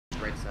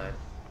side.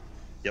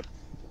 Yep.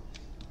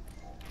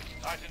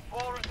 Titan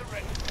 4 at the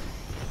ready.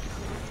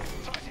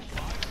 Titan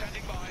 5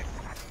 standing by.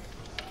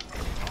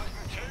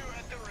 Titan 2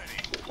 at the ready.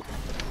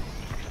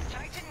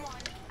 Titan 1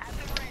 at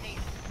the ready.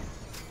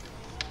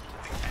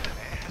 The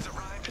enemy has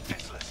arrived at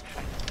Esseles,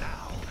 and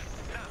now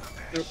none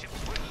of their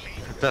ships will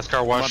leave.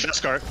 Beskar wash.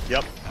 Beskar.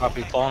 Yep.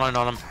 Copy. Falling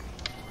on him.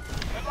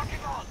 They're locking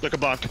on. Look a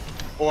bunk.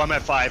 Oh, I'm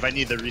at 5. I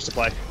need the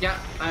resupply. Yeah,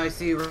 I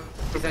see you.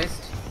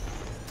 Resist.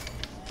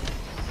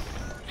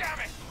 Damn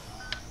it!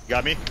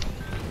 Got me?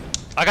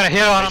 I got a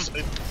hit on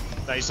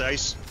Nice, him.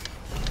 nice.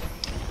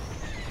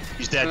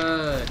 He's dead.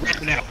 Good.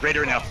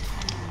 Raider now.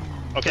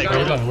 Okay,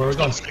 Where go. are we Where are we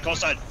going? Call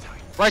side.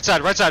 Right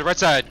side. Right side. Right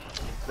side.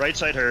 Right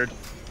side heard.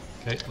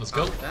 Okay, let's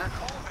go. That.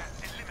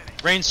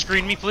 Rain,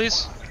 screen me,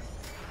 please.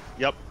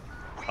 Yep.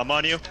 I'm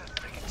on you.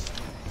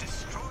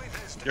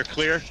 You're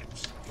clear.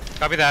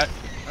 Copy that.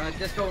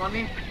 Disco on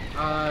me? No,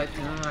 I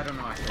don't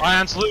know.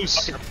 Ions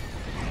loose.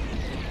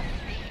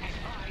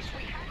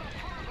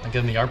 I'm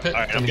getting the armpit.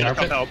 Alright, I'm Getting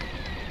the gonna come armpit.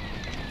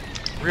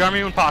 help. Rearm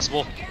me when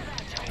possible.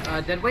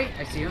 Dead weight,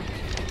 I see you.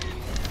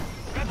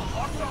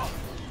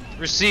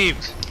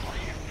 Received.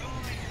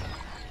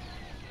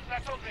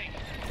 That's on me.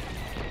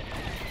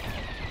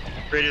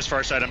 Raider's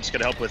far side, I'm just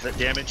gonna help with it.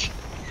 Damage.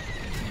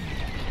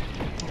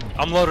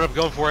 I'm loaded up,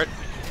 going for it.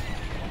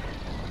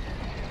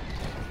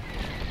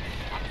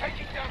 I'm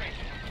taking damage.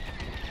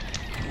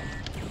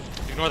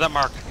 Ignore that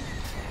mark.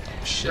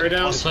 Shit. Right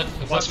down. Lost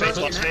foot. Lost phase,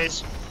 Foot. lost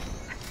phase.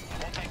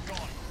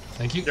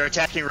 Thank you. They're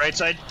attacking right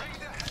side.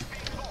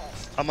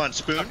 I'm on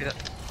spoon. Copy that.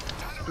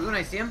 Spoon,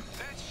 I see him.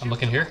 I'm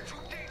looking here.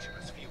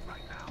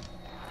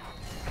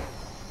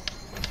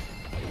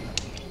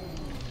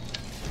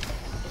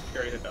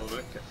 Already hit that one.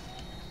 Okay.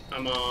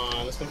 I'm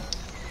on this one.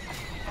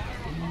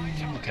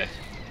 Okay.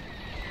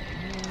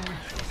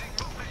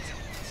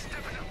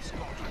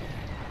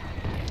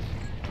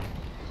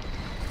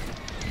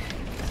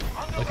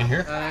 Looking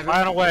here.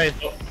 Flying away.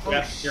 Oh,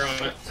 yeah, you're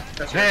on it.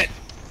 That's Hit.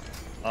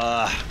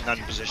 right. Not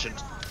in position.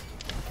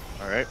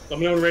 Alright. Let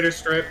me know when Raider's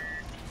strip.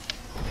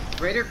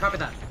 Raider, copy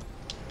that.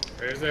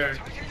 Raider's there.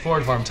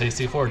 Forward farm,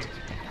 Tasty. Forward.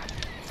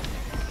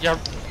 Yeah,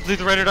 leave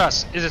the Raider to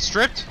us. Is it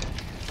stripped?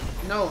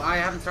 No, I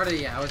haven't started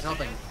it yet. I was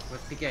helping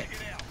with PK.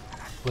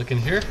 Looking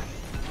here.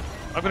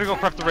 I'm gonna go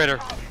prep the Raider.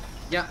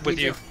 Yeah, With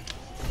me you. too.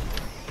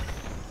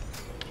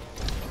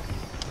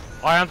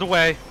 Ions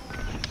away.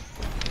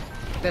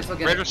 This will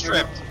get Raider it.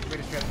 stripped.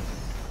 Raider stripped.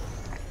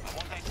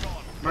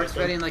 Mark's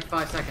ready in like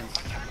 5 seconds.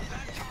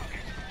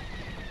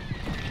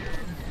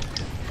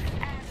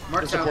 The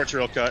Mark's out. support's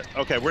real cut.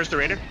 Okay, where's the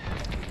Raider?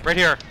 Right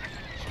here.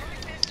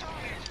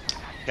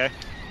 Okay.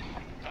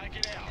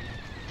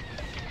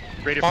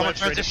 Raider Forward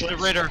flips, Raider transition to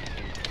flips. Raider.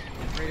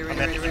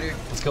 Raider.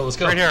 Let's go. Let's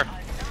go. Right here.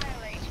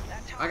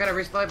 I gotta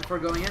resupply before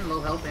going in. Low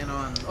health and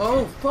on.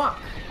 Oh, fuck!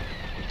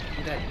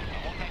 I'm dead.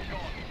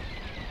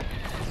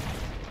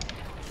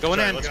 Going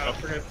Sorry, in. let's go.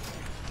 We're good.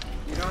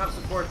 You don't have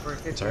support for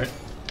 50. It's alright.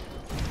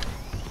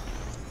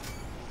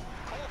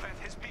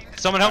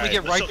 Someone help me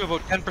Alright, get right let's- to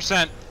about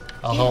 10%.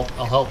 I'll help.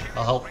 I'll help.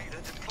 I'll help.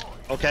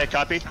 Okay,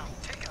 copy.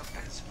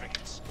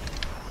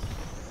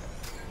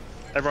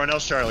 Everyone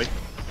else, Charlie.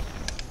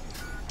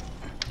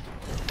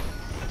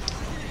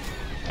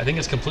 I think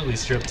it's completely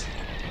stripped.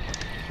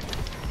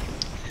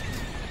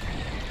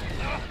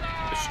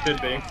 It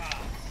should be.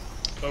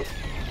 Oh,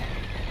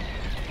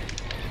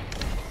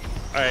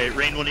 Alright,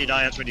 Rain will need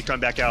ions when you come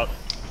back out.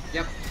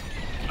 Yep.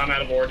 I'm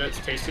out of ordnance.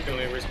 Tasty can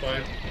only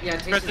respawn. Yeah,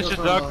 Press Tasty's the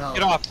also Zug, low health.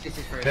 get off.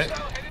 Tasty's first. Okay.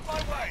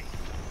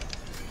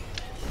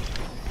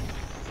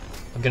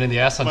 I'm getting the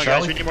ass on Come on,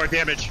 guys, we Charlie. need more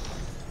damage.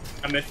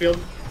 I'm midfield.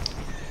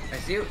 I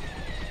see you.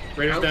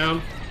 Raider's Out.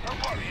 down.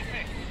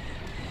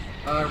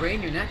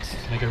 Rain, you're next.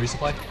 Make a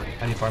resupply.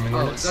 I need farming Oh,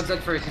 ordnance. Zug Zug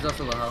first. He's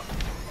also low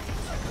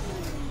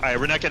health. Alright,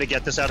 we're not gonna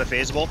get this out of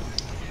phasable.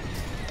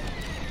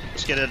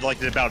 Let's get it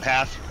like at about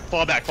half.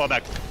 Fall back, fall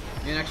back.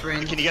 You're next,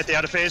 Rain. Can you get the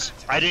out of phase?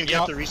 I didn't get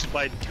Yep. the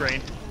resupply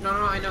train. No,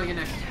 I know you're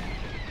next.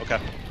 Okay.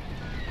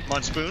 I'm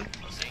on spoon.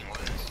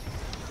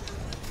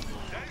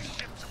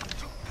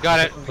 Got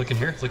it. Looking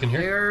here. Looking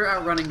here. You're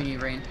outrunning me,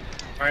 Rain.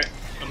 Alright,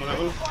 I'm on that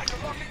one.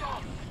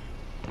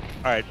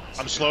 Alright,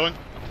 I'm slowing.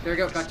 There we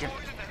go. Got you.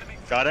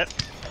 Got it.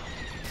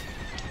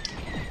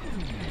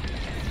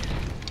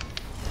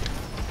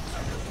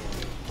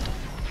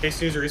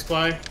 Tasty needs a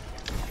resupply.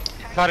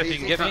 Got it if you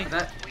can get me. Copy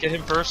that. Get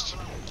him first.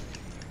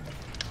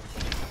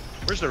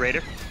 Where's the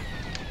Raider?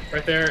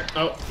 Right there.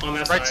 Oh, on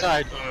that Right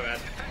side. Oh, my bad.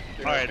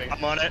 You're Alright, nothing.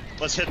 I'm on it.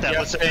 Let's hit that. Yeah,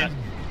 Let's hit that.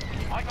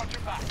 I got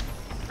your back.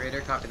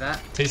 Raider, copy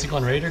that. Tasty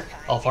on Raider.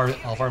 I'll farm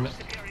it. I'll farm it.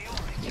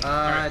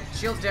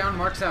 Shields down.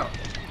 Mark's out.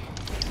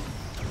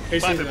 Tasty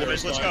Clap needs it, a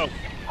boys. Let's resupply. go.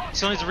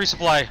 Still needs a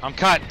resupply. I'm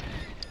cut.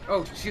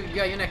 Oh, shoot.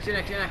 Yeah, you're next. You're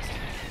next.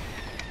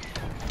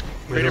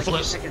 Raider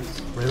flip.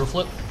 Seconds. Raider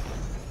flip.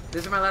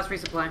 This is my last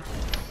resupply.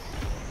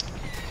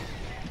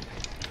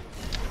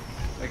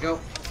 There we go.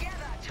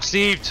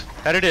 Received.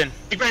 Headed in.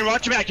 Big Brain,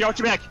 watch your back. Watch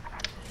your back.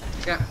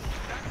 Yeah.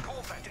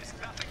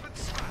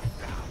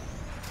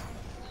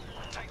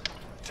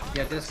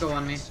 Yeah, disco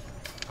on me.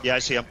 Yeah, I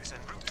see him.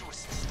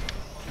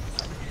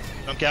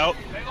 Dunk out.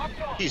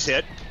 He's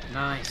hit.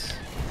 Nice.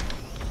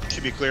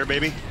 Should be clear,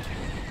 baby.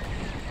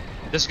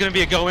 This is gonna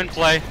be a go-in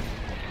play.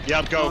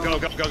 Yep, go. I'm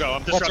What's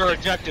our disrupting.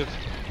 objective?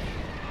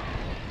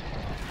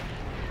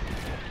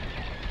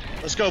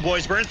 Let's go,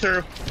 boys. Burn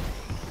through.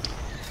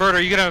 Bird,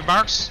 are you gonna have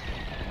marks?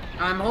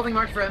 I'm holding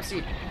mark for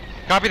MC.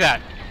 Copy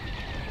that.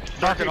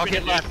 Mark it, Mark I'll it,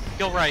 get we left, can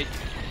kill right.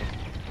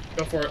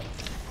 Go for it.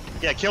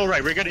 Yeah, kill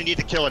right. We're gonna need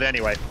to kill it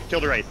anyway.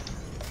 Kill the right.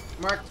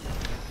 Marked.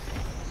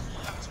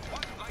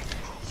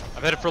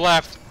 I'm headed for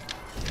left.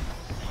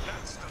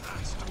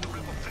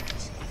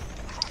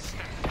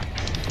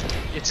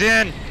 It's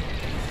in.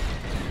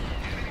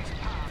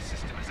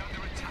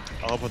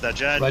 I'll help with that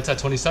jet. Right's at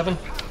 27.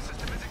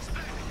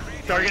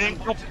 Targeting.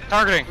 Oh,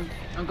 targeting.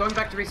 I'm going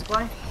back to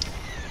resupply.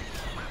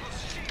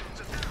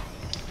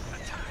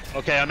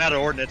 Okay, I'm out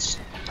of ordnance.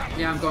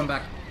 Yeah, I'm going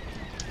back.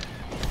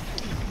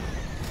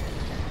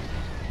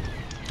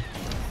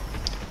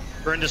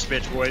 Burn this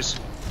bitch, boys.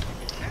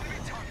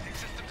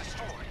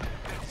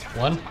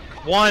 1.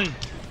 1,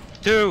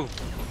 2,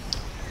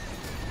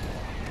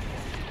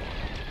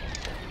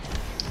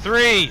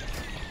 3,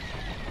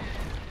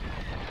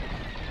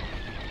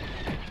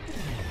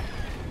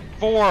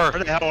 4. Where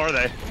the hell are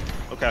they?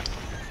 Okay.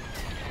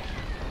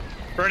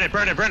 Burn it.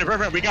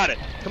 We got it.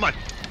 Come on.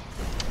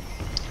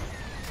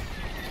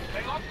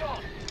 They locked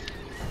on.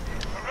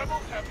 The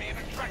rebels have me in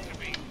a tractor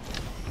beam.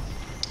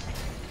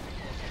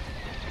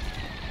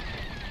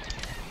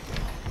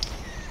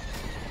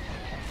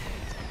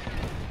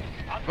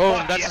 Boom,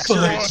 Fuck, that's yes, a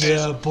boys.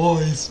 series. Yeah,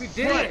 boys. We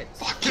did it!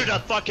 To the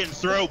fucking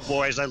throat,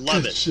 boys. I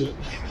love it. Shit.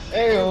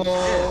 Ayo!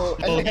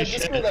 I think I Holy just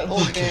shit. heard that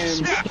whole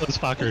game. Those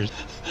fuckers.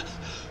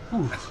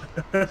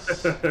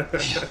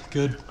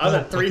 Good. I was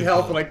at 3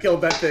 health when I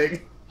killed that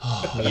thing.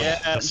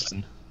 Yes.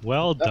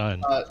 Well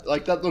done.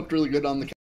 Like that looked really good on the